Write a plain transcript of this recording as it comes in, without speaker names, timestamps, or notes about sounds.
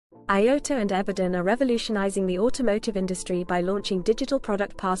IOTA and Eviden are revolutionizing the automotive industry by launching digital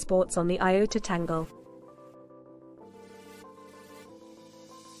product passports on the IOTA Tangle.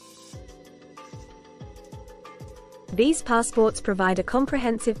 These passports provide a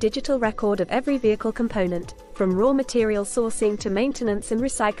comprehensive digital record of every vehicle component, from raw material sourcing to maintenance and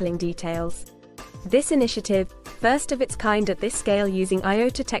recycling details. This initiative, first of its kind at this scale using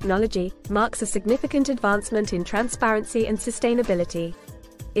IOTA technology, marks a significant advancement in transparency and sustainability.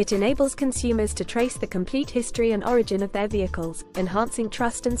 It enables consumers to trace the complete history and origin of their vehicles, enhancing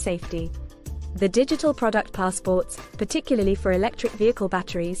trust and safety. The digital product passports, particularly for electric vehicle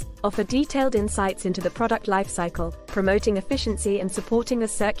batteries, offer detailed insights into the product lifecycle, promoting efficiency and supporting a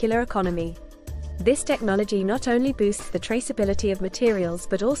circular economy. This technology not only boosts the traceability of materials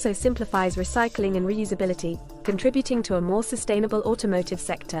but also simplifies recycling and reusability, contributing to a more sustainable automotive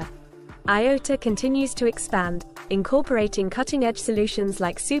sector. IOTA continues to expand, incorporating cutting-edge solutions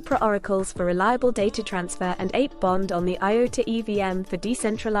like Supra oracles for reliable data transfer and Ape Bond on the IOTA EVM for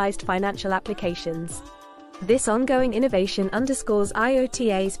decentralized financial applications. This ongoing innovation underscores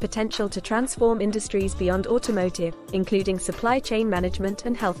IOTA's potential to transform industries beyond automotive, including supply chain management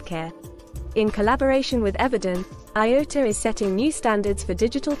and healthcare. In collaboration with Eviden, IOTA is setting new standards for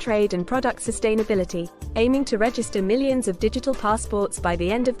digital trade and product sustainability, aiming to register millions of digital passports by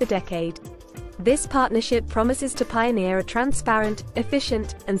the end of the decade. This partnership promises to pioneer a transparent,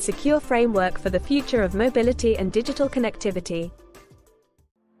 efficient, and secure framework for the future of mobility and digital connectivity.